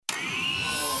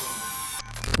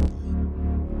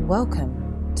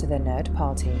Welcome to the Nerd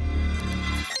Party.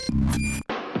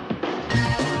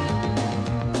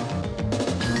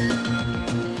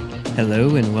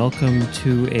 Hello and welcome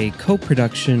to a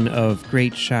co-production of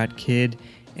Great Shot Kid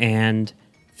and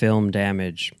Film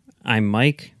Damage. I'm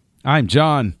Mike. I'm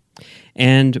John.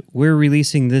 And we're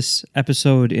releasing this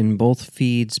episode in both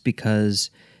feeds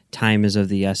because time is of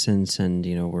the essence, and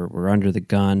we're under the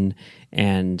gun,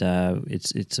 and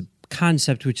it's a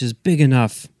concept which is big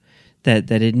enough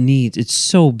that it's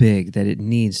so big that it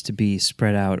needs to be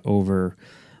spread out over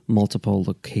multiple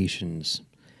locations.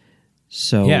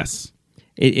 So yes,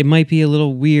 it might be a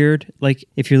little weird. Like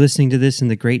if you're listening to this in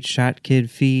the Great Shot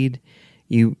Kid feed,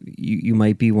 you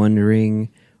might be wondering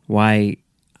why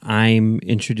I'm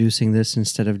introducing this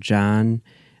instead of John.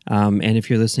 And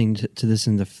if you're listening to this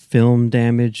in the Film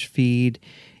Damage feed,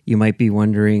 you might be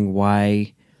wondering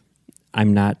why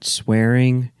I'm not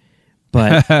swearing.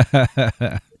 But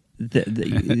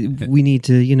we need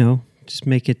to, just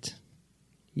make it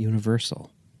universal.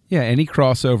 Yeah, any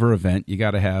crossover event, you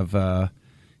got to have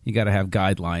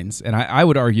guidelines. And I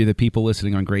would argue that people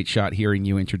listening on Great Shot hearing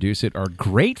you introduce it are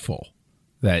grateful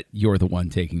that you're the one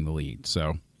taking the lead.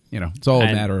 So, it's all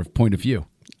a matter of point of view.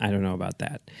 I don't know about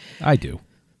that. I do.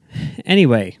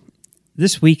 Anyway,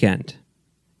 this weekend,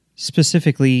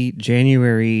 specifically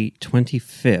January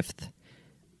 25th,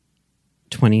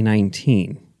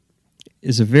 2019,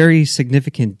 is a very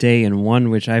significant day, and one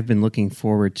which I've been looking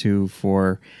forward to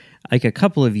for like a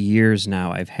couple of years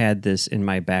now. I've had this in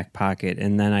my back pocket,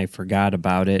 and then I forgot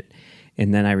about it,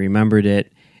 and then I remembered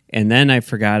it, and then I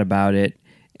forgot about it,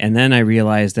 and then I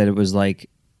realized that it was like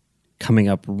coming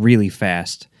up really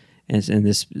fast. And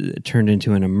this turned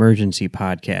into an emergency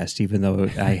podcast, even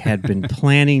though I had been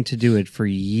planning to do it for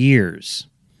years.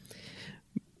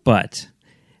 But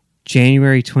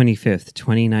January 25th,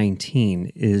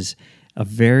 2019 is a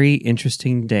very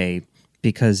interesting day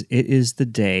because it is the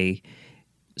day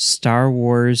Star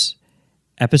Wars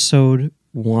Episode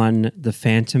 1, The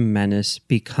Phantom Menace,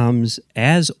 becomes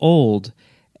as old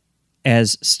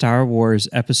as Star Wars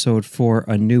Episode 4,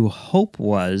 A New Hope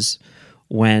was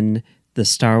when the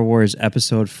Star Wars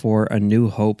Episode 4, A New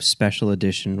Hope Special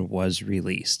Edition was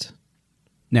released.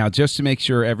 Now, just to make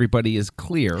sure everybody is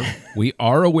clear, we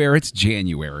are aware it's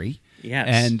January. Yes.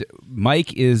 And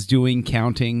Mike is doing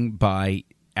counting by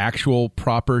actual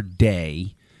proper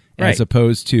day, right, as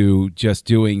opposed to just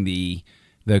doing the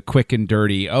quick and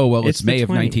dirty, it's May of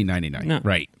 1999. No.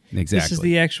 Right, exactly. This is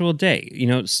the actual day.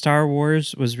 Star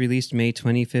Wars was released May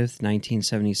 25th,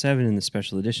 1977, and the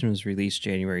special edition was released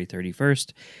January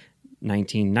 31st,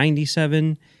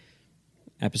 1997.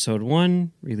 Episode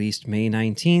 1 released May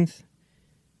 19th,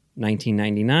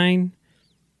 1999.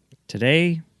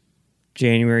 Today,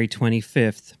 January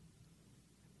 25th,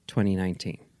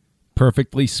 2019.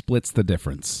 Perfectly splits the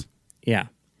difference. Yeah.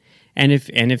 And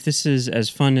if this is as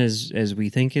fun as we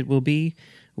think it will be,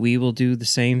 we will do the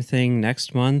same thing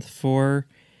next month for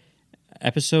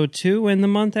Episode 2 and the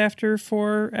month after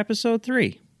for Episode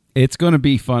 3. It's going to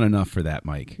be fun enough for that,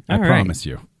 Mike. I promise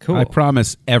you. Cool. I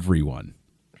promise everyone.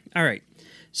 All right.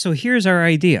 So here's our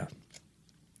idea.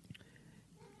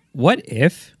 What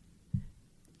if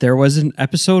there was an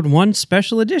Episode 1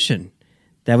 special edition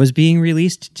that was being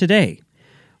released today?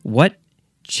 What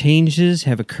changes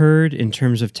have occurred in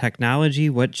terms of technology?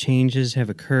 What changes have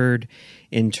occurred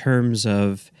in terms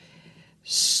of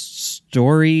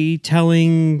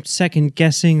storytelling, second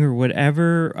guessing, or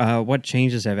whatever? What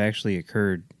changes have actually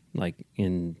occurred, like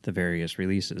in the various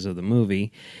releases of the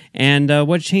movie? And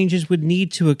what changes would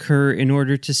need to occur in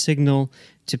order to signal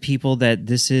to people that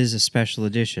this is a special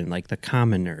edition, like the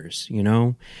commoners,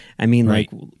 I mean, right.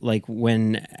 like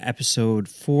when Episode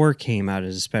 4 came out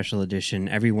as a special edition,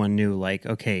 everyone knew, like,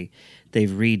 okay, they've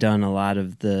redone a lot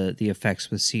of the effects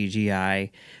with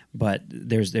CGI, but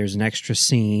there's an extra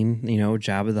scene,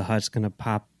 Jabba the Hutt's going to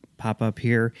pop up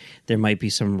here. There might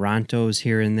be some Rontos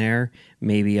here and there.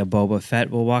 Maybe a Boba Fett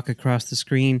will walk across the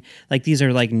screen. Like, these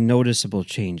are like noticeable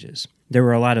changes. There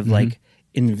were a lot of like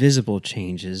invisible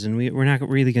changes, and we're not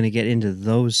really going to get into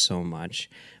those so much,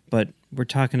 but we're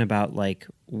talking about like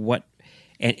what,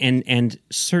 and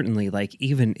certainly, like,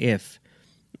 even if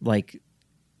like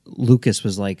Lucas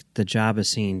was like, the Jabba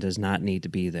scene does not need to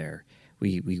be there.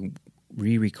 We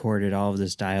re-recorded all of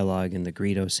this dialogue in the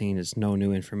Greedo scene. It's no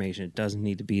new information. It doesn't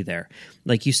need to be there.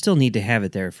 Like, you still need to have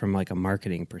it there from like a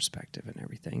marketing perspective and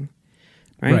everything,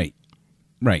 right?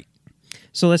 Right.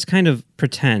 So let's kind of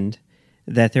pretend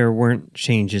that there weren't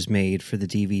changes made for the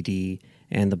DVD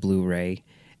and the Blu-ray,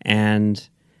 and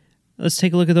let's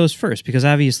take a look at those first, because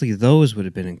obviously those would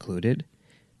have been included.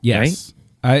 Yes. Right?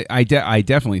 I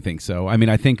definitely think so. I mean,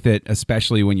 I think that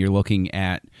especially when you're looking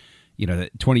at, the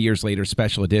 20 years later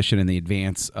special edition and the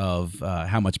advance of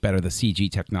how much better the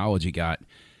CG technology got.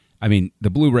 I mean, the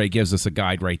Blu-ray gives us a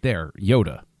guide right there.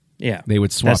 Yoda. Yeah. They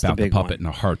would swap out the puppet in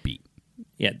a heartbeat.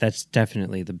 Yeah, that's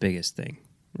definitely the biggest thing,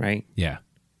 right? Yeah.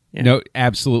 No,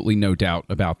 absolutely no doubt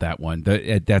about that one.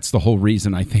 That's the whole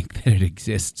reason I think that it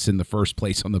exists in the first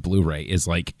place on the Blu-ray is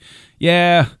like,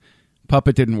 yeah,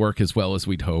 puppet didn't work as well as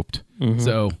we'd hoped. Mm-hmm.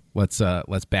 So let's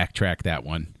backtrack that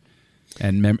one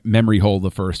and memory hole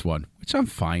the first one, which I'm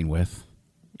fine with.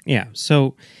 Yeah.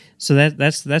 So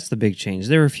that's the big change.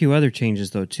 There were a few other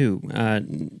changes though too.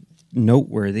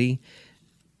 Noteworthy,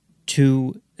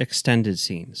 2 extended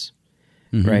scenes,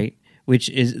 mm-hmm. right?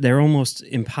 Which they're almost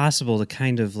impossible to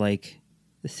kind of like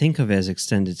think of as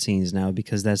extended scenes now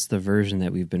because that's the version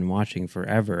that we've been watching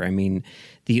forever. I mean,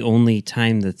 the only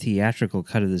time the theatrical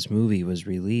cut of this movie was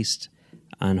released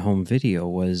on home video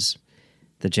was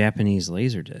the Japanese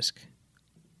Laserdisc.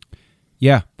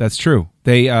 Yeah, that's true.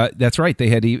 That's right. They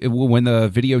had when the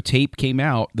videotape came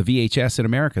out, the VHS in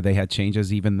America, they had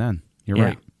changes even then. You're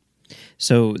right.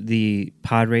 So the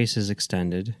pod race is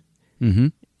extended, mm-hmm.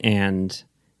 and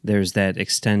there's that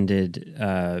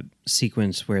extended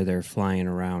sequence where they're flying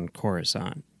around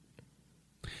Coruscant.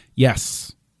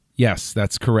 Yes,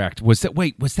 that's correct. Was that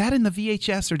in the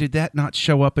VHS or did that not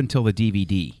show up until the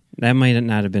DVD? That might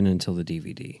not have been until the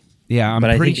DVD. Yeah, I'm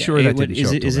pretty sure that didn't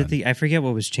show up. Is it I forget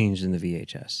what was changed in the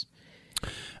VHS.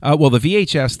 Well, the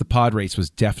VHS, the pod race was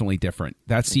definitely different.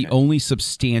 That's the only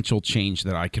substantial change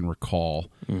that I can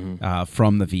recall mm-hmm.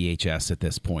 From the VHS at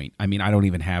this point. I mean, I don't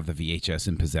even have the VHS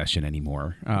in possession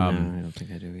anymore. No, I don't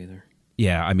think I do either.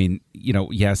 Yeah, I mean,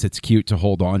 yes, it's cute to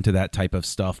hold on to that type of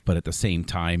stuff, but at the same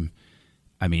time,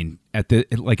 I mean,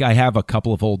 I have a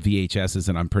couple of old VHSs,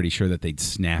 and I'm pretty sure that they'd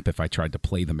snap if I tried to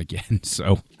play them again.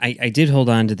 So I did hold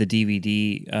on to the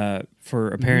DVD for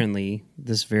apparently mm-hmm.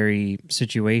 this very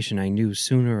situation. I knew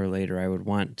sooner or later I would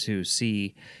want to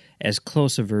see as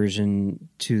close a version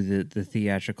to the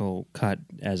theatrical cut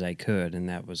as I could, and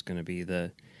that was going to be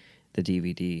the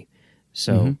DVD.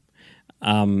 So,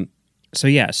 mm-hmm.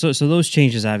 So those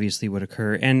changes obviously would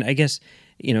occur, and I guess.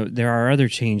 There are other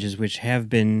changes which have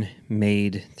been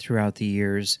made throughout the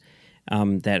years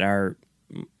that are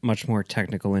much more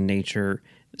technical in nature,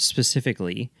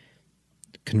 specifically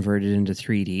converted into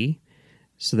 3D.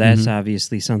 So that's mm-hmm.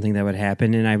 obviously something that would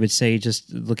happen. And I would say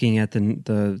just looking at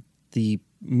the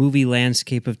movie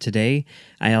landscape of today,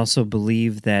 I also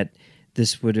believe that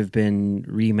this would have been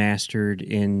remastered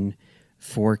in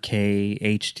 4K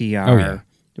HDR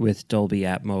with Dolby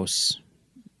Atmos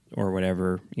or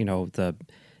whatever, the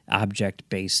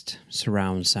object-based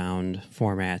surround sound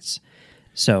formats.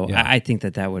 So I think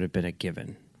that would have been a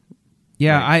given.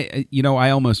 Yeah, right? I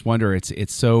almost wonder.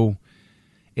 It's so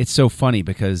funny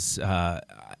because I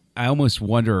almost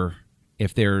wonder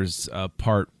if there's a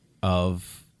part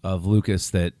of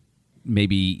Lucas that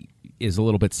maybe is a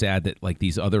little bit sad that like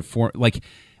these other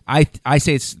I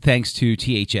say it's thanks to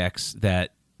THX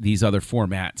that these other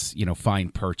formats,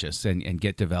 find purchase and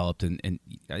get developed, and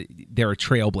they're a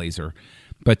trailblazer.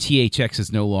 But THX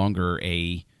is no longer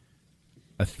a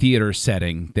theater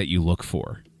setting that you look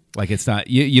for. Like it's not,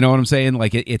 you know what I'm saying?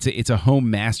 Like it's a home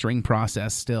mastering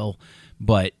process still,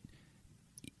 but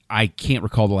I can't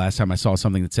recall the last time I saw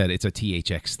something that said it's a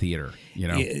THX theater.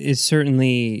 It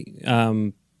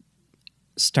certainly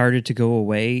started to go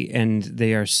away, and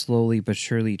they are slowly but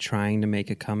surely trying to make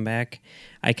a comeback.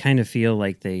 I kind of feel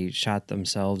like they shot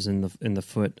themselves in the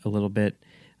foot a little bit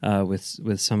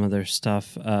with some of their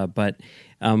stuff. But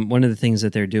one of the things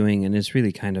that they're doing, and it's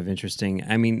really kind of interesting.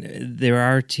 I mean, there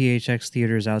are THX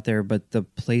theaters out there, but the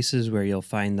places where you'll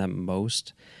find them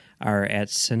most are at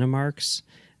Cinemarks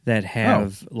that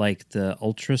have like the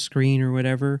Ultra Screen or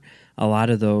whatever. A lot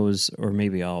of those, or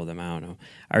maybe all of them, I don't know,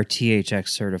 are THX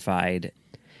certified.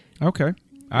 Okay.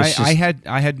 I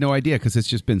had no idea because it's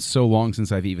just been so long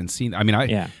since I've even seen. I mean,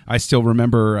 I still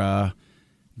remember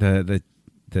the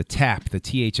TAP, the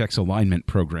THX alignment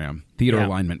program, theater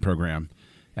alignment program,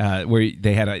 where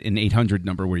they had an 800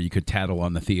 number where you could tattle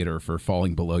on the theater for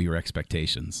falling below your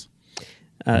expectations.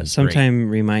 Sometime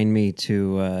remind me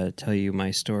to tell you my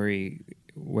story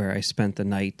where I spent the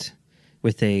night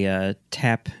with a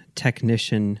TAP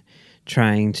technician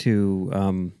trying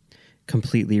to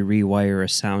completely rewire a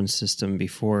sound system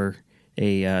before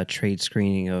a trade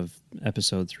screening of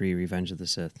Episode 3, Revenge of the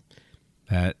Sith.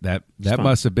 That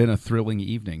must have been a thrilling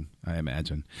evening, I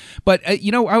imagine. But, I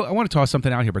want to toss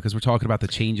something out here because we're talking about the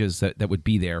changes that would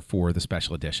be there for the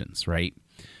special editions, right?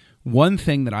 One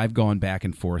thing that I've gone back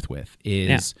and forth with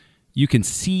is you can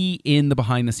see in the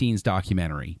behind-the-scenes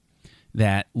documentary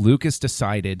that Lucas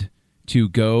decided to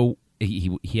go.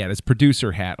 He had his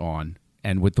producer hat on,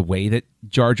 and with the way that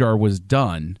Jar Jar was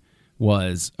done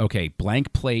was, okay,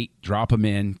 blank plate, drop them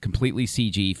in, completely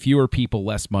CG, fewer people,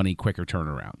 less money, quicker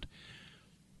turnaround.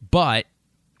 But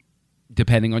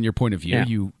depending on your point of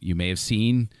view, you may have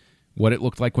seen what it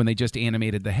looked like when they just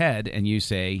animated the head, and you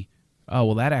say, oh,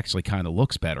 well, that actually kind of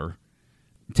looks better.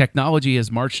 Technology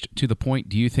has marched to the point,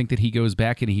 do you think that he goes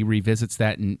back and he revisits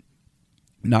that, and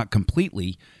not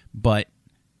completely, but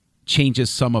changes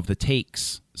some of the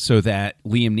takes so that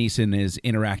Liam Neeson is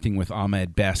interacting with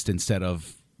Ahmed Best instead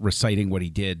of reciting what he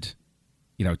did,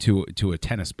 to a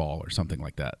tennis ball or something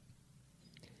like that?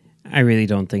 I really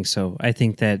don't think so. I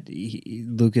think that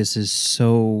Lucas is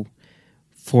so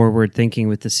forward thinking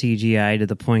with the CGI to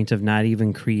the point of not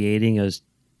even creating a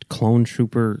clone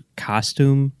trooper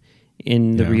costume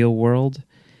in the real world,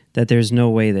 that there's no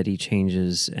way that he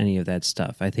changes any of that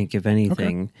stuff. I think if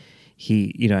anything,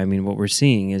 what we're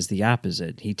seeing is the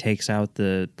opposite. He takes out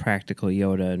the practical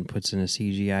Yoda and puts in a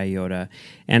CGI Yoda.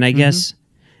 And I guess,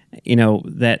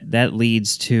 that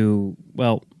leads to,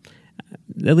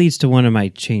 that leads to one of my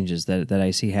changes that I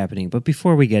see happening. But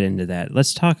before we get into that,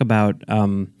 let's talk about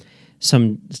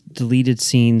some deleted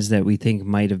scenes that we think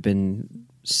might have been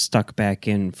stuck back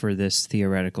in for this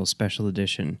theoretical special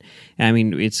edition. I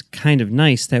mean, it's kind of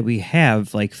nice that we have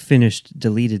finished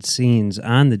deleted scenes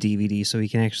on the DVD so we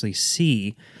can actually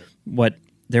see what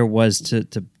there was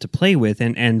to play with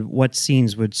and what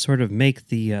scenes would sort of make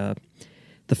the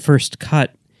first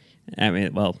cut. I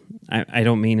mean, I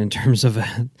don't mean in terms of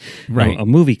a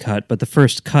movie cut, but the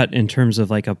first cut in terms of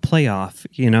a playoff,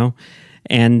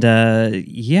 And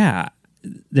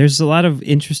there's a lot of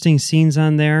interesting scenes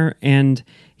on there, and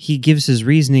he gives his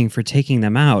reasoning for taking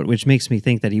them out, which makes me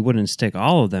think that he wouldn't stick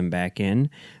all of them back in.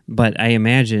 But I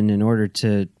imagine in order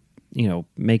to,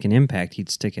 make an impact, he'd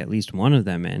stick at least one of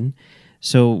them in.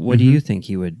 So what do you think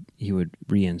he would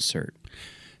reinsert?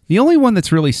 The only one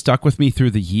that's really stuck with me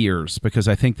through the years, because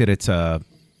I think that it's an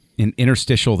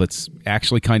interstitial that's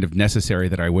actually kind of necessary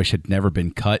that I wish had never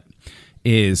been cut,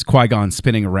 is Qui-Gon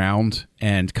spinning around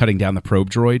and cutting down the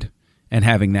probe droid and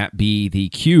having that be the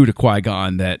cue to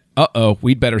Qui-Gon that,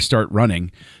 we'd better start running.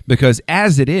 Because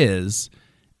as it is,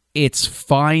 it's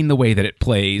fine the way that it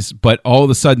plays, but all of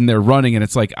a sudden they're running, and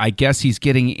it's like, I guess he's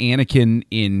getting Anakin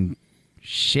in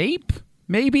shape,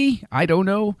 maybe? I don't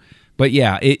know. But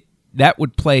yeah, that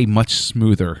would play much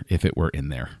smoother if it were in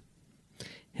there.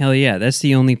 Hell yeah, that's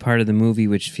the only part of the movie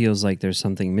which feels like there's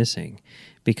something missing,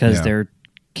 because they're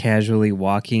casually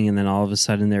walking and then all of a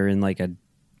sudden they're in a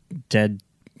dead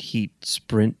heat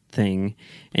sprint thing,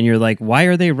 and you're like, why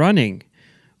are they running?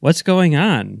 What's going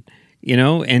on?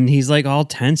 And he's all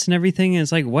tense and everything, and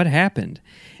it's like, what happened?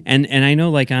 And I know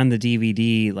on the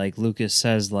DVD, Lucas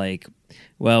says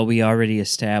well, we already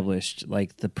established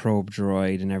the probe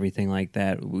droid and everything like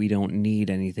that. We don't need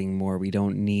anything more. We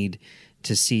don't need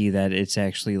to see that it's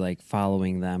actually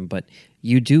following them, but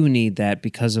you do need that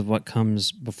because of what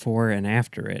comes before and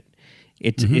after it.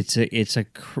 It's a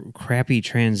crappy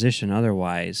transition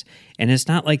otherwise, and it's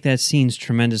not like that scene's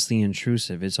tremendously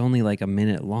intrusive. It's only a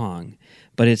minute long,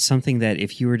 but it's something that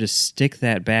if you were to stick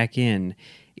that back in,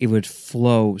 it would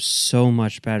flow so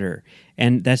much better.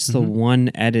 And that's the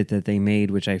one edit that they made,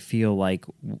 which I feel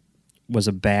was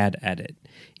a bad edit.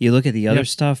 You look at the other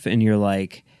stuff, and you're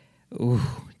like, ooh,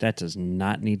 that does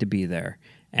not need to be there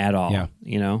at all.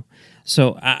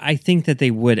 So I think that they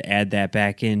would add that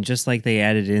back in, just like they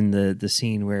added in the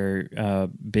scene where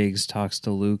Biggs talks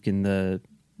to Luke in the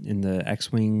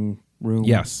X-Wing room.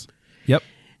 Yes. Yep.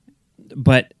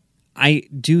 But I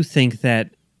do think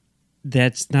that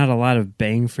that's not a lot of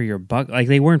bang for your buck.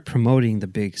 They weren't promoting the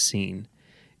big scene,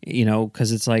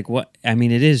 because it's what? I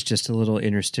mean, it is just a little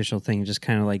interstitial thing, just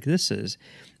kind of like this is.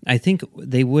 I think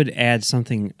they would add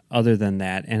something other than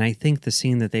that, and I think the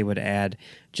scene that they would add,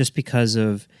 just because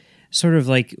of sort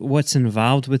of what's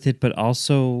involved with it, but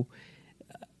also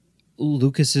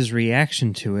Lucas's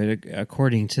reaction to it,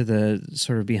 according to the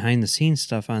sort of behind-the-scenes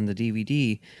stuff on the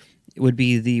DVD, would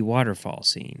be the waterfall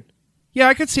scene. Yeah,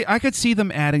 I could see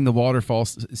them adding the waterfall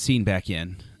scene back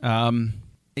in.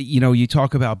 You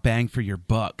talk about bang for your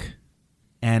buck,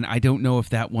 and I don't know if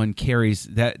that one carries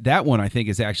that one. I think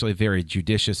is actually a very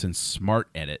judicious and smart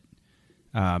edit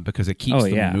because it keeps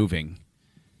them moving.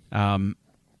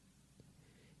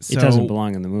 It doesn't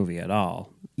belong in the movie at all.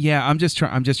 Yeah, I'm just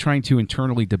trying to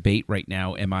internally debate right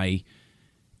now. Am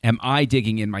I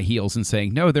digging in my heels and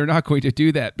saying no, they're not going to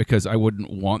do that because I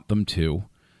wouldn't want them to?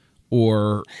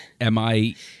 Or am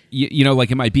I,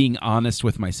 am I being honest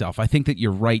with myself? I think that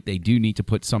you're right. They do need to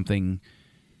put something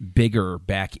bigger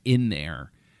back in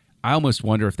there. I almost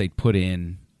wonder if they'd put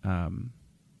in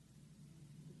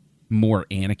more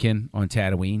Anakin on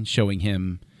Tatooine, showing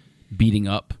him beating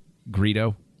up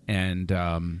Greedo, and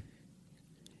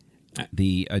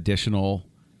the additional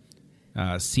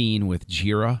scene with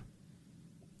Jira.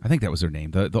 I think that was her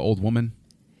name, the old woman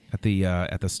at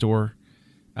the store.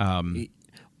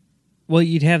 Well,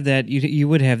 you'd have that. You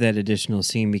would have that additional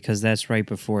scene because that's right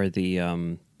before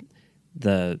the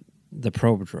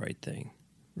probe droid thing,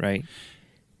 right?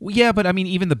 Well, yeah, but I mean,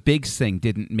 even the Biggs thing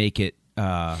didn't make it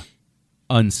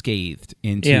unscathed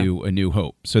into A New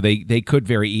Hope. So they could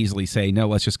very easily say, no,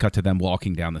 let's just cut to them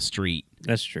walking down the street.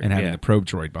 That's true. And having the probe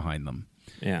droid behind them.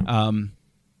 Yeah.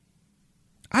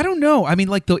 I don't know. I mean,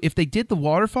 like if they did the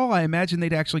waterfall, I imagine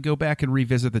they'd actually go back and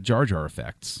revisit the Jar Jar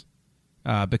effects,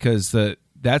 because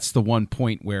that's the one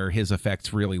point where his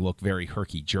effects really look very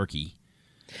herky-jerky.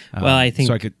 Well, I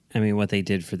think, I mean, what they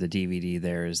did for the DVD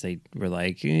there is they were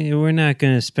like, we're not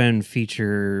going to spend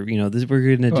feature, we're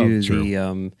going to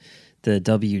do the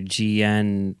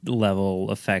WGN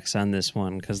level effects on this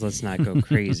one because let's not go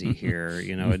crazy here.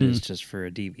 It is just for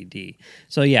a DVD.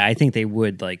 So, yeah, I think they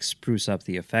would, like, spruce up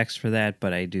the effects for that,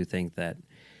 but I do think that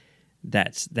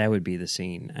would be the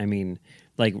scene. I mean,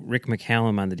 like Rick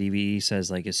McCallum on the DVD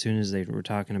says, like, as soon as they were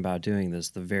talking about doing this,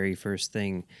 the very first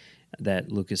thing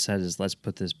that Lucas said is, let's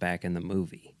put this back in the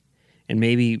movie. And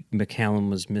maybe McCallum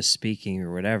was misspeaking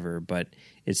or whatever, but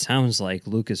it sounds like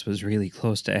Lucas was really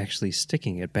close to actually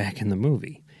sticking it back in the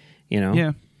movie,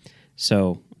 Yeah.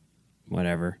 So,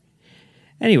 whatever.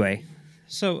 Anyway,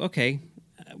 so, okay,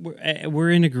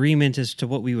 we're in agreement as to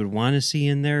what we would want to see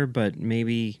in there, but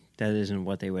maybe that isn't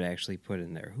what they would actually put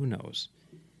in there. Who knows?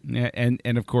 Yeah, and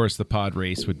of course the pod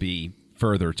race would be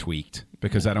further tweaked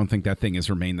because I don't think that thing has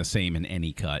remained the same in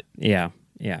any cut. Yeah.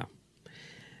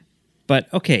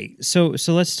 But okay, so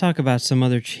let's talk about some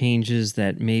other changes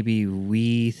that maybe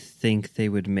we think they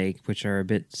would make, which are a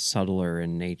bit subtler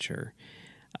in nature.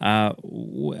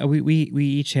 We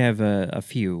each have a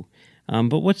few,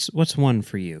 but what's one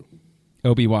for you?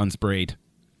 Obi-Wan's braid.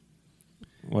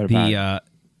 What about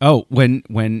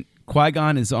when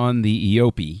Qui-Gon is on the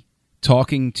Eope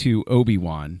talking to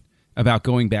Obi-Wan about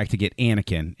going back to get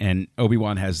Anakin, and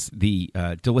Obi-Wan has the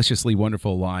deliciously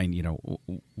wonderful line,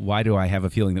 why do I have a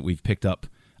feeling that we've picked up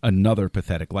another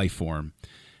pathetic life form?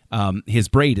 His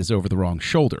braid is over the wrong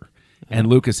shoulder. And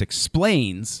Lucas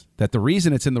explains that the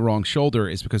reason it's in the wrong shoulder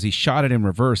is because he shot it in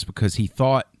reverse because he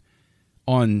thought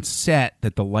on set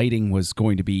that the lighting was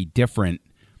going to be different,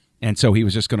 and so he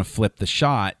was just going to flip the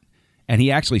shot. And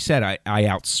he actually said, I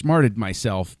outsmarted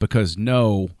myself because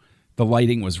the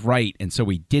lighting was right, and so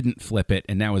he didn't flip it,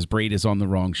 and now his braid is on the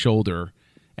wrong shoulder.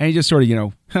 And he just sort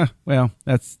of, well,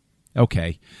 that's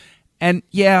okay. And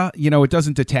yeah, it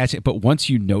doesn't detach it, but once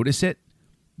you notice it,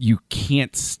 you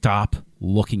can't stop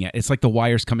looking at it. It's like the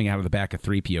wires coming out of the back of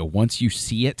 3PO. Once you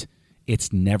see it,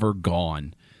 it's never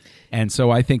gone. And so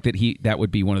I think that that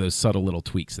would be one of those subtle little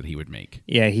tweaks that he would make.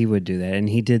 Yeah, he would do that. And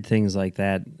he did things like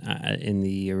that in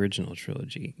the original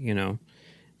trilogy,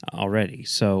 already.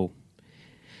 So,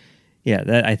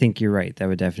 yeah, I think you're right. That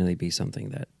would definitely be something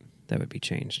that would be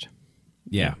changed.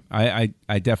 Yeah, I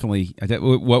definitely.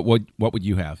 What would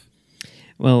you have?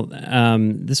 Well,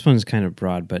 this one's kind of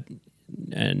broad, but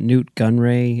Newt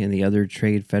Gunray and the other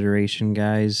Trade Federation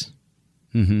guys,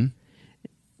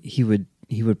 he would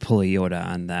pull a Yoda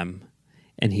on them,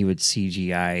 and he would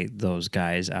CGI those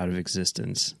guys out of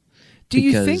existence.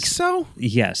 You think so?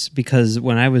 Yes, because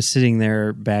when I was sitting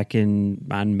there back on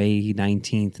May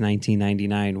 19th,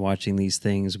 1999, watching these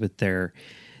things with their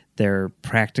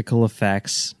practical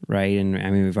effects, right? And I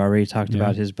mean, we've already talked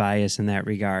about his bias in that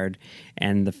regard,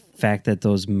 and the fact that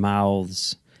those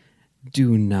mouths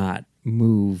do not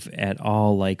move at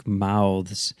all like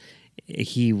mouths.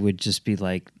 He would just be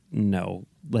like, no,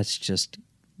 let's just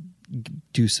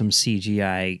do some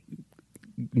CGI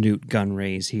Newt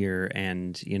Gunrays here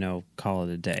and, call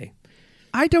it a day.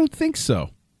 I don't think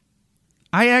so.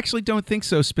 I actually don't think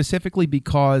so, specifically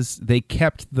because they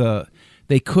could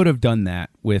have done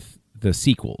that with the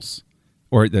sequels,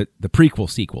 or the prequel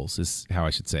sequels is how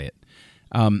I should say it.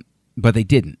 But they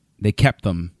didn't. They kept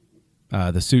them,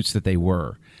 the suits that they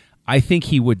were. I think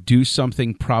he would do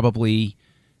something probably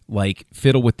like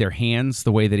fiddle with their hands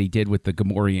the way that he did with the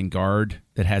Gamorrean guard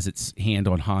that has its hand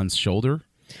on Han's shoulder.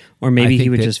 Or maybe he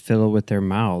would just fiddle with their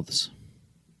mouths.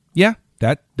 Yeah,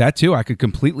 that too. I could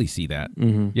completely see that.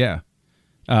 Mm-hmm. Yeah.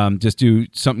 Just do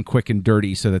something quick and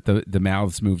dirty so that the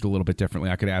mouths moved a little bit differently.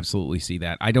 I could absolutely see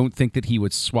that. I don't think that he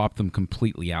would swap them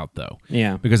completely out, though.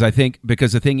 Yeah. Because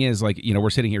the thing is, like, we're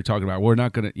sitting here talking about, we're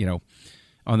not going to,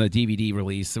 on the DVD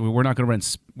release. We're not going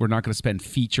to spend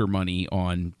feature money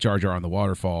on Jar Jar on the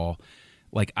Waterfall.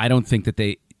 Like, I don't think that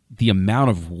the amount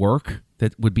of work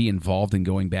that would be involved in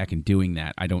going back and doing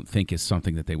that, I don't think is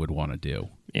something that they would want to do.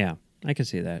 Yeah, I can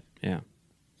see that. Yeah.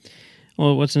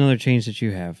 Well, what's another change that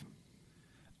you have?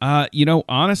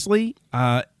 Honestly,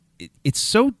 it's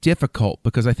so difficult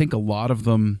because I think a lot of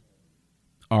them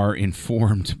are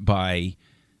informed by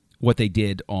what they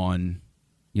did on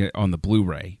the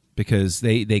Blu-ray, because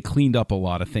they cleaned up a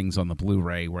lot of things on the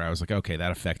Blu-ray where I was like, okay,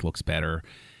 that effect looks better.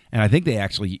 And I think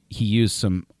he used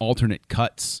some alternate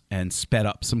cuts and sped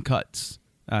up some cuts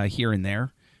here and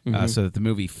there so that the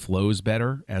movie flows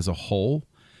better as a whole.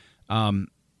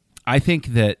 I think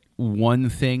that one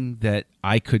thing that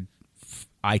I could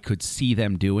see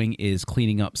them doing is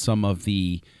cleaning up some of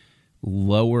the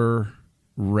lower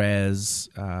res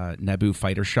Naboo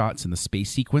fighter shots in the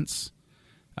space sequence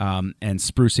and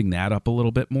sprucing that up a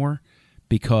little bit more,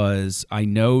 because I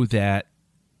know that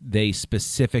they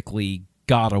specifically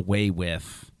got away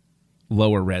with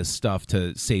lower res stuff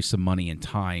to save some money and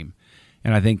time.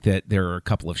 And I think that there are a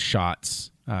couple of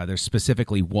shots. There's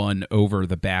specifically one over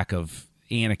the back of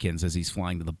Anakin's as he's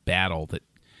flying to the battle that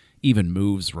even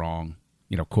moves wrong,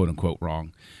 quote unquote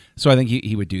wrong. So I think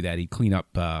he would do that. He'd clean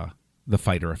up the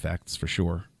fighter effects for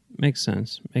sure. Makes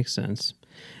sense.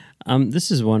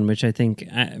 This is one which I think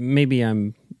maybe I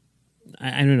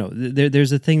don't know.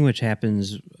 There's a thing which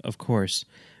happens, of course,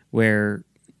 where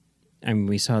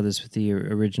we saw this with the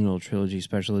original trilogy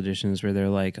special editions, where they're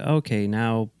like, okay,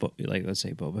 now, like, let's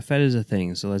say Boba Fett is a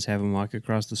thing, so let's have him walk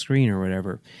across the screen or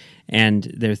whatever.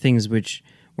 And there are things which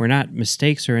were not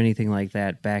mistakes or anything like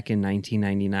that back in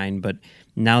 1999, but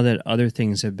now that other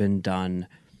things have been done,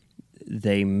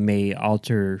 they may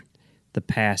alter the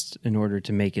past in order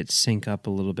to make it sync up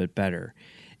a little bit better.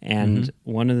 And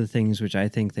one of the things which I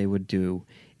think they would do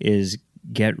is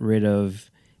get rid of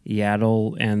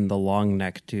Yaddle and the long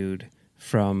neck dude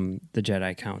from the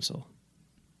Jedi Council.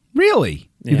 Really?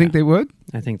 Yeah. You think they would?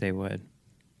 I think they would.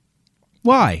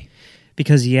 Why?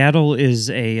 Because Yaddle is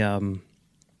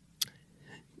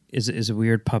a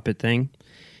weird puppet thing.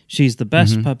 She's the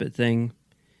best puppet thing.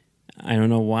 I don't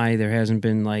know why there hasn't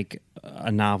been like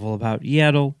a novel about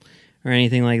Yaddle or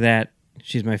anything like that.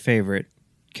 She's my favorite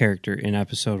character in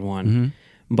episode 1.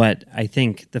 But I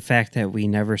think the fact that we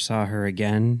never saw her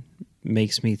again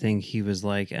makes me think he was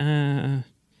like, nah,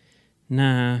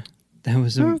 that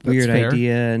was a weird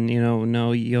idea. And,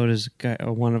 no, Yoda's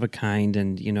one of a kind,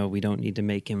 and, we don't need to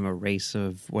make him a race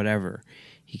of whatever.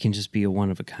 He can just be a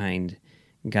one of a kind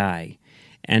guy.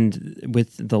 And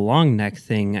with the long neck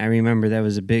thing, I remember that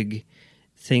was a big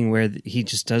thing where he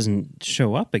just doesn't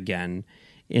show up again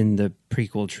in the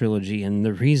prequel trilogy. And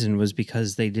the reason was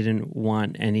because they didn't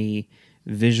want any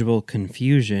visual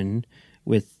confusion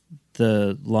with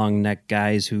the long neck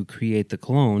guys who create the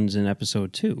clones in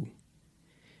episode 2.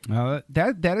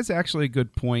 That is actually a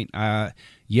good point.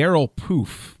 Yarl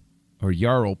Poof,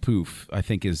 I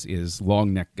think is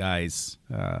long neck guy's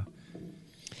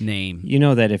name. You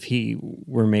know that if he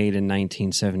were made in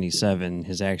 1977,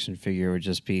 his action figure would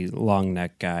just be long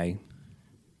neck guy.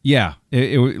 Yeah,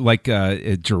 it like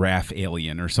a giraffe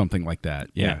alien or something like that.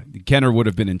 Yeah. Kenner would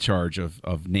have been in charge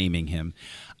of naming him.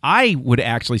 I would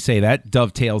actually say that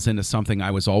dovetails into something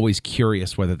I was always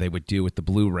curious whether they would do with the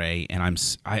Blu-ray, and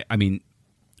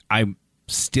I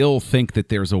still think that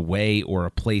there's a way or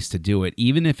a place to do it,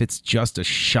 even if it's just a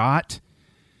shot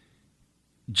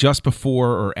just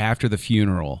before or after the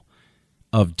funeral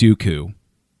of Dooku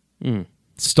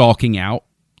stalking out,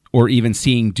 or even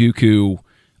seeing Dooku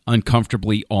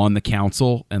uncomfortably on the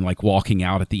council and like walking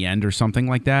out at the end or something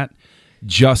like that,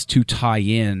 just to tie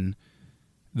in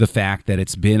the fact that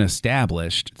it's been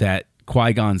established that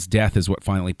Qui-Gon's death is what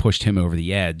finally pushed him over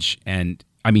the edge. And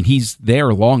I mean, he's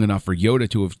there long enough for Yoda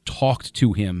to have talked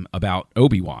to him about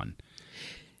Obi-Wan.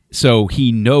 So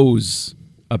he knows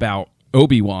about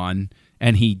Obi-Wan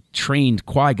and he trained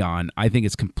Qui-Gon. I think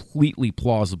it's completely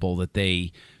plausible that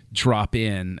they drop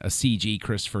in a CG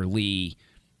Christopher Lee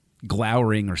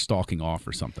glowering or stalking off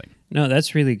or something. No,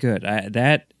 that's really good.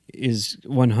 That is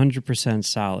 100%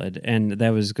 solid. And that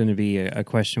was going to be a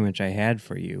question which I had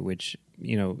for you, which,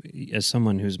 as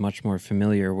someone who's much more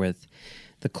familiar with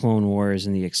the Clone Wars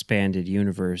and the expanded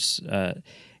universe,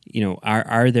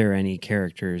 are there any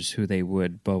characters who they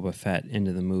would Boba Fett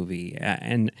into the movie?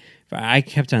 And I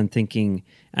kept on thinking,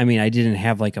 I didn't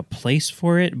have like a place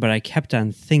for it, but I kept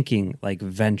on thinking like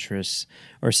Ventress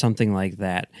or something like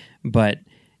that. But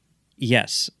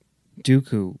yes,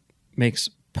 Dooku makes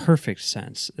perfect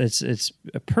sense. It's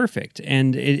perfect.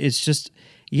 And it's just,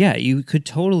 Yeah, you could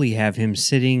totally have him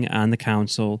sitting on the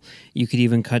console. You could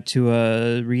even cut to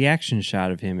a reaction shot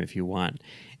of him if you want.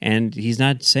 And he's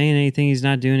not saying anything, he's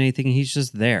not doing anything, he's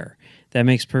just there. That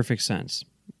makes perfect sense.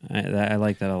 I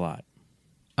like that a lot.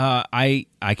 I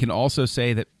can also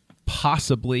say that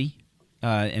possibly,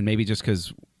 and maybe just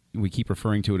because we keep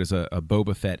referring to it as a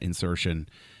Boba Fett insertion,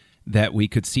 that we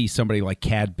could see somebody like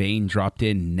Cad Bane dropped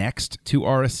in next to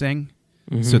Aurra Singh,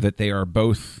 so that they are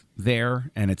both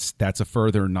there, and that's a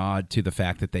further nod to the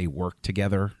fact that they work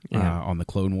together on the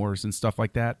Clone Wars and stuff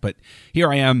like that. But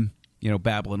here I am,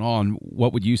 babbling on.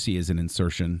 What would you see as an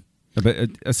insertion,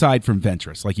 aside from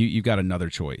Ventress? Like you've got another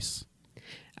choice.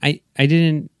 I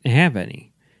didn't have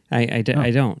any. I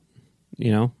don't.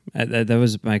 That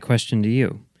was my question to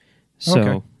you. So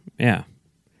okay. Yeah.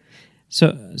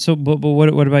 So, but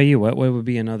what about you? What would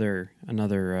be another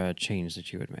change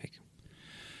that you would make?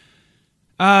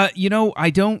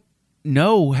 I don't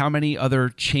know how many other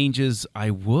changes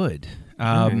I would.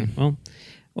 Right. Well,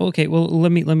 okay. Well,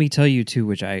 let me tell you two,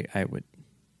 which I would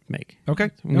make.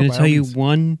 Okay. I'm going to tell you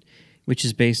one, which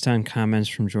is based on comments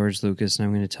from George Lucas, and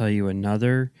I'm going to tell you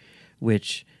another,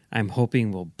 which I'm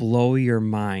hoping will blow your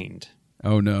mind.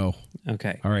 Oh no.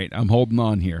 Okay. All right. I'm holding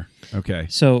on here. Okay.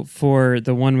 So for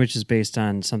the one which is based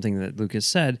on something that Lucas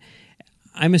said,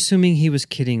 I'm assuming he was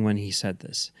kidding when he said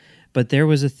this. But there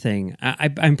was a thing.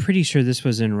 I'm pretty sure this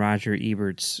was in Roger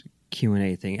Ebert's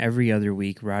Q&A thing. Every other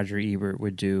week, Roger Ebert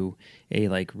would do a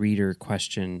reader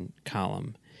question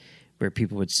column where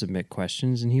people would submit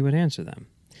questions and he would answer them.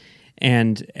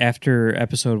 And after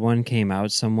episode 1 came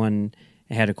out, someone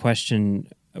had a question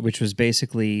which was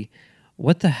basically,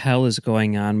 what the hell is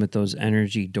going on with those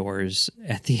energy doors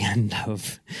at the end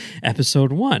of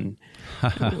episode 1?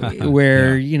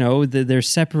 Where, they're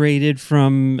separated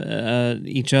from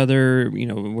each other.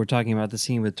 We're talking about the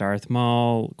scene with Darth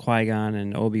Maul, Qui-Gon,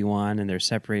 and Obi-Wan, and they're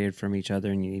separated from each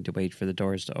other, and you need to wait for the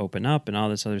doors to open up and all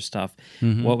this other stuff.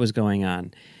 Mm-hmm. What was going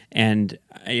on? And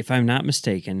if I'm not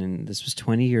mistaken, and this was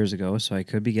 20 years ago, so I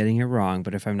could be getting it wrong,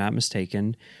 but if I'm not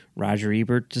mistaken, Roger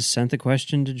Ebert just sent the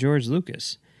question to George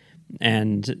Lucas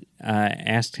and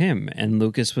asked him. And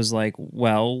Lucas was like,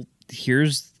 well,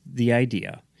 here's the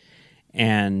idea.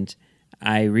 And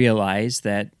I realized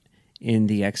that in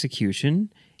the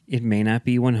execution, it may not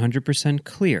be 100%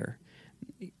 clear,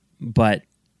 but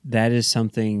that is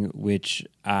something which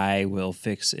I will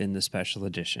fix in the special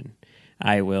edition.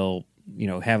 I will,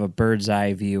 have a bird's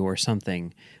eye view or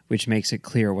something which makes it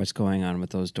clear what's going on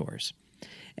with those doors.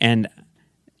 And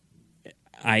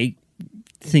I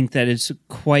think that it's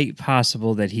quite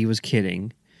possible that he was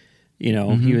kidding.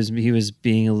 Mm-hmm. he was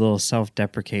being a little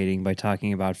self-deprecating by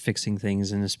talking about fixing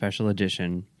things in a special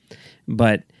edition.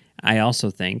 But I also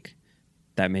think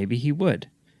that maybe he would,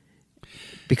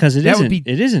 because it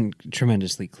isn't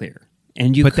tremendously clear,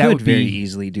 and you could very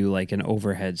easily do like an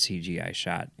overhead CGI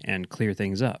shot and clear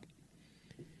things up.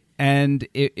 And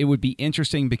it would be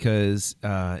interesting because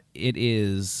it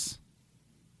is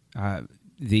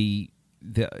the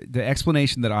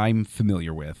explanation that I'm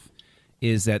familiar with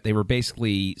is that they were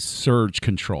basically surge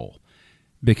control,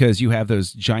 because you have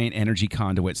those giant energy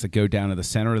conduits that go down to the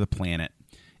center of the planet,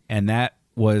 and that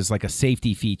was like a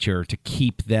safety feature to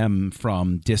keep them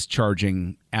from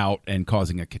discharging out and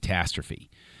causing a catastrophe.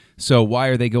 So why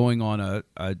are they going on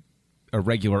a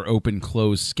regular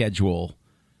open-close schedule?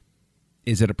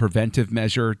 Is it a preventive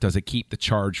measure? Does it keep the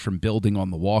charge from building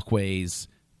on the walkways?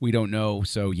 We don't know.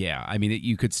 So, yeah, I mean,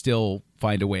 you could still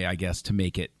find a way, I guess, to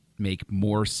make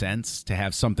more sense, to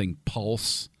have something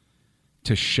pulse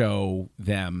to show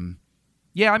them.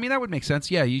 Yeah, I mean, that would make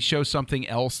sense. Yeah, you show something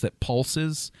else that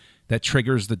pulses, that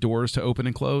triggers the doors to open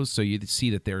and close, so you see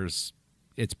that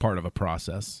it's part of a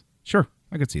process. Sure,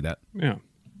 I could see that. Yeah.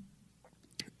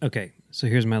 Okay, so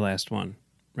here's my last one,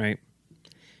 right?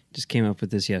 Just came up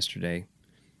with this yesterday.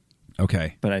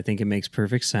 Okay. But I think it makes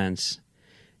perfect sense,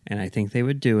 and I think they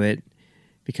would do it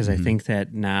because I think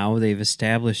that now they've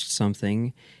established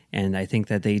something, and I think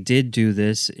that they did do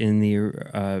this in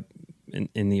the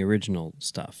in the original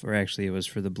stuff, or actually it was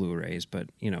for the Blu-rays, but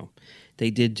they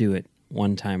did do it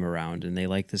one time around, and they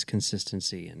like this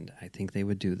consistency, and I think they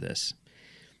would do this.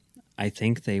 I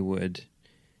think they would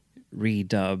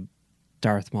redub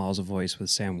Darth Maul's voice with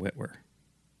Sam Witwer.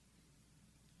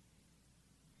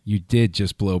 You did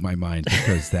just blow my mind,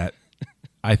 because that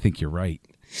I think you're right.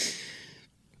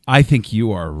 I think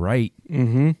you are right.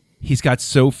 Mm-hmm. He's got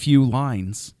so few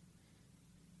lines.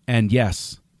 And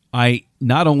yes, I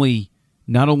not only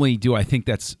do I think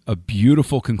that's a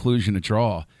beautiful conclusion to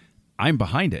draw, I'm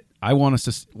behind it. I want us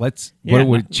to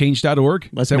change.org?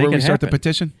 Let's Is that make where we it start the happen.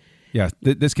 petition? Yeah,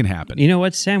 this can happen. You know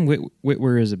what? Sam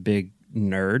Witwer is a big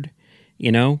nerd,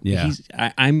 You know, Yeah.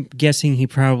 I'm guessing he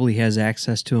probably has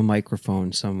access to a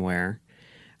microphone somewhere.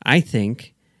 I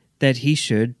think that he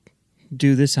should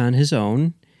do this on his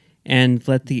own and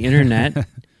let the internet Do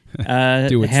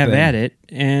its have thing. at it.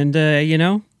 And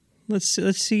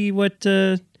let's see what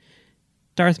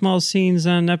Darth Maul's scenes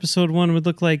on episode 1 would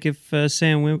look like if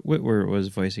Sam Witwer was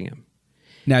voicing him.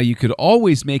 Now, you could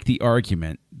always make the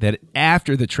argument that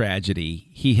after the tragedy,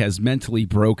 he has mentally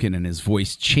broken and his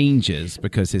voice changes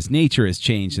because his nature has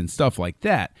changed and stuff like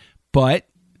that. But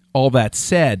all that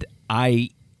said, I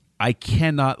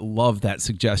cannot love that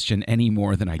suggestion any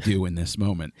more than I do in this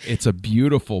moment. It's a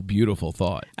beautiful, beautiful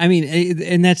thought. I mean,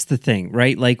 and that's the thing,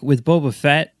 right? Like with Boba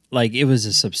Fett, like it was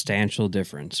a substantial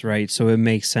difference, right? So it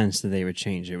makes sense that they would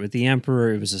change it. With the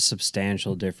Emperor, it was a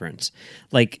substantial difference.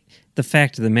 Like the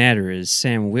fact of the matter is,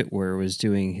 Sam Witwer was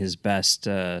doing his best.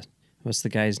 What's the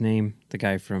guy's name? The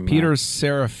guy from Peter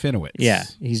Serafinowicz. Yeah,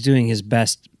 he's doing his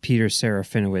best Peter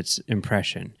Serafinowicz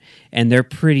impression, and they're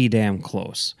pretty damn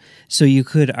close. So you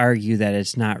could argue that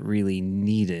it's not really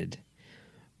needed,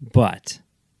 but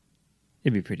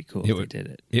it'd be pretty cool if they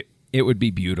did it. It would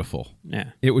be beautiful.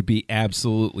 Yeah. It would be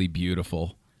absolutely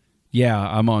beautiful. Yeah,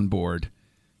 I'm on board.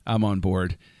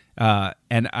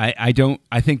 And I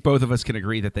think both of us can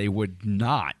agree that they would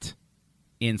not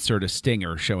insert a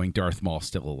stinger showing Darth Maul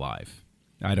still alive.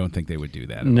 I don't think they would do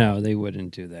that. No, they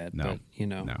wouldn't do that. No. But,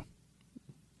 No.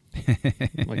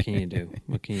 What can you do?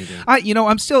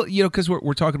 I'm still, because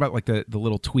we're talking about like the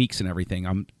little tweaks and everything.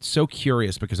 I'm so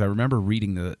curious because I remember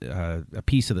reading a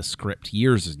piece of the script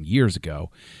years and years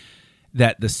ago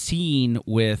that the scene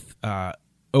with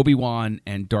Obi-Wan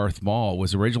and Darth Maul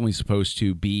was originally supposed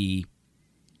to be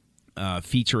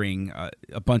featuring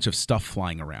a bunch of stuff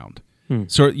flying around.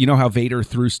 So you know how Vader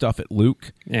threw stuff at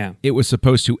Luke? Yeah. It was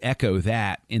supposed to echo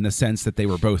that in the sense that they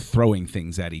were both throwing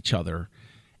things at each other.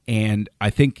 And I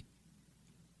think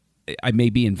I may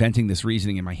be inventing this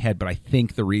reasoning in my head, but I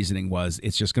think the reasoning was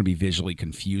it's just going to be visually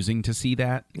confusing to see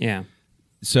that. Yeah.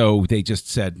 So they just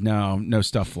said, no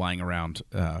stuff flying around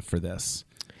for this.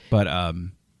 But,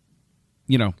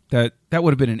 that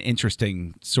would have been an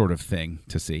interesting sort of thing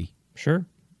to see. Sure.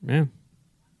 Yeah.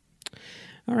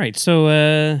 All right. So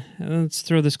let's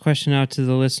throw this question out to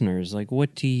the listeners. Like,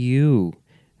 what do you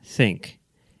think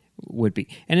would be?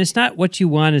 And it's not what you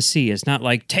want to see. It's not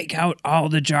like take out all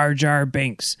the Jar Jar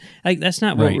Binks. Like that's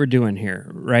not what we're doing here,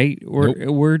 right?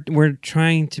 We're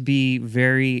trying to be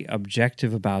very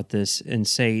objective about this and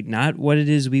say not what it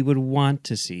is we would want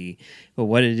to see, but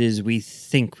what it is we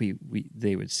think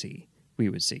they would see. We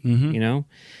would see,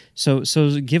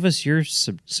 So give us your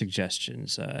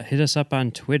suggestions. Hit us up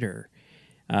on Twitter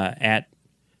at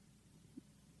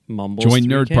Mumbles. Join 3K.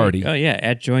 Nerd Party. Oh yeah,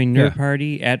 at Join Nerd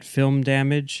Party, at Film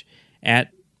Damage,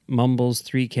 at Mumbles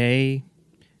 3K,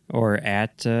 or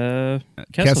at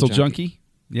Castle Junkie.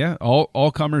 Yeah,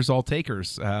 all comers, all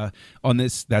takers on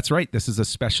this. That's right. This is a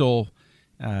special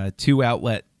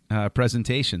 2-outlet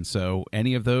presentation. So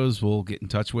any of those will get in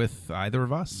touch with either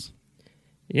of us.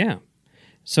 Yeah.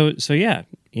 So yeah,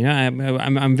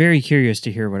 I'm very curious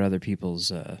to hear what other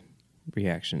people's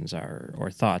reactions are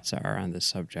or thoughts are on this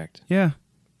subject. Yeah,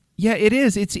 it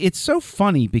is. It's so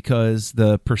funny because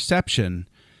the perception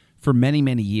for many,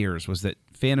 many years was that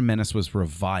Phantom Menace was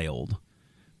reviled,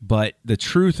 but the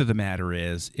truth of the matter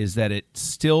is that it's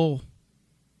still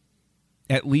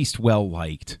at least well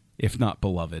liked, if not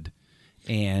beloved,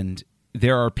 and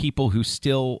there are people who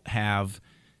still have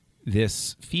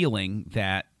this feeling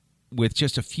that with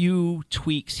just a few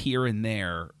tweaks here and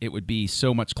there, it would be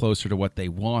so much closer to what they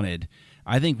wanted.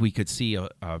 I think we could see a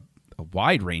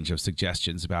wide range of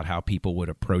suggestions about how people would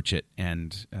approach it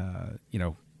and,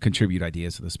 contribute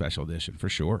ideas to the special edition for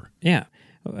sure. Yeah.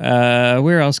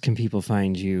 Where else can people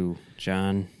find you,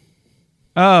 John?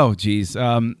 Oh, geez.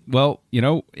 Well,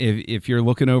 if you're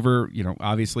looking over,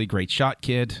 obviously Great Shot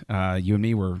Kid, you and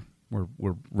me, we're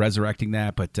resurrecting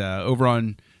that. But over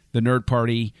on the Nerd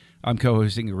Party, I'm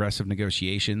co-hosting Aggressive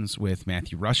Negotiations with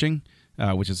Matthew Rushing,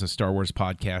 which is a Star Wars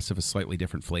podcast of a slightly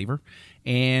different flavor.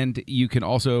 And you can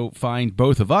also find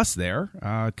both of us there,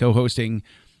 co-hosting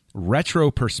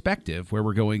Retro Perspective, where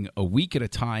we're going a week at a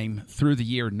time through the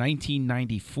year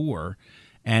 1994.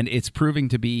 And it's proving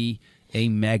to be a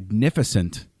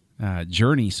magnificent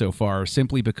journey so far,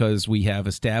 simply because we have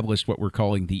established what we're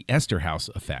calling the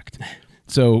Esterhaus effect.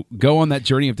 So go on that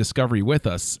journey of discovery with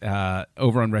us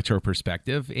over on Retro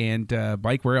Perspective. And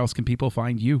Mike, where else can people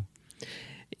find you?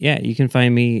 Yeah, you can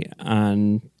find me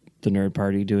on the Nerd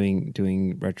Party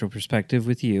doing Retro Perspective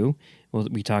with you.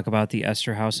 We talk about the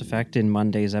Esterhaus effect in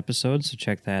Monday's episode, so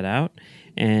check that out.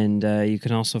 And you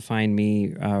can also find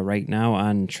me right now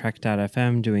on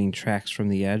Trek.fm doing Tracks from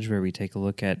the Edge, where we take a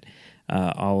look at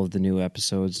all of the new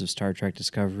episodes of Star Trek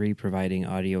Discovery, providing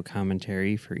audio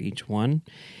commentary for each one.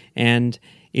 And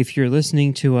if you're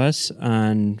listening to us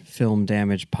on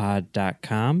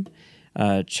filmdamagepod.com,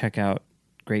 check out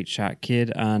Great Shot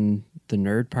Kid on the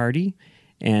Nerd Party.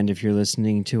 And if you're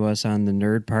listening to us on the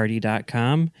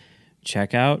nerdparty.com,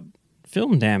 check out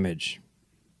Film Damage.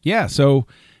 Yeah, so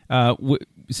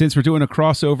since we're doing a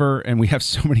crossover and we have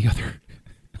so many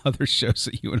other shows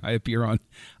that you and I appear on,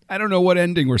 I don't know what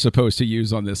ending we're supposed to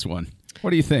use on this one.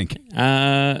 What do you think?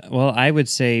 Well, I would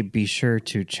say be sure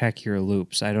to check your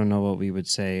loops. I don't know what we would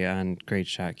say on Great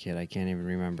Shot Kid. I can't even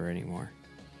remember anymore.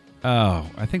 Oh,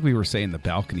 I think we were saying the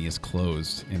balcony is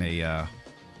closed in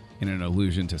an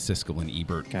allusion to Siskel and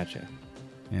Ebert. Gotcha.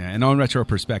 Yeah, and on Retro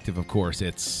Perspective, of course,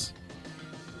 it's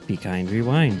Be Kind,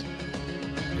 Rewind.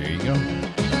 There you go.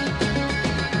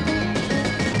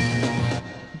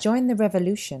 Join the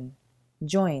revolution.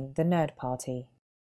 Join the Nerd Party.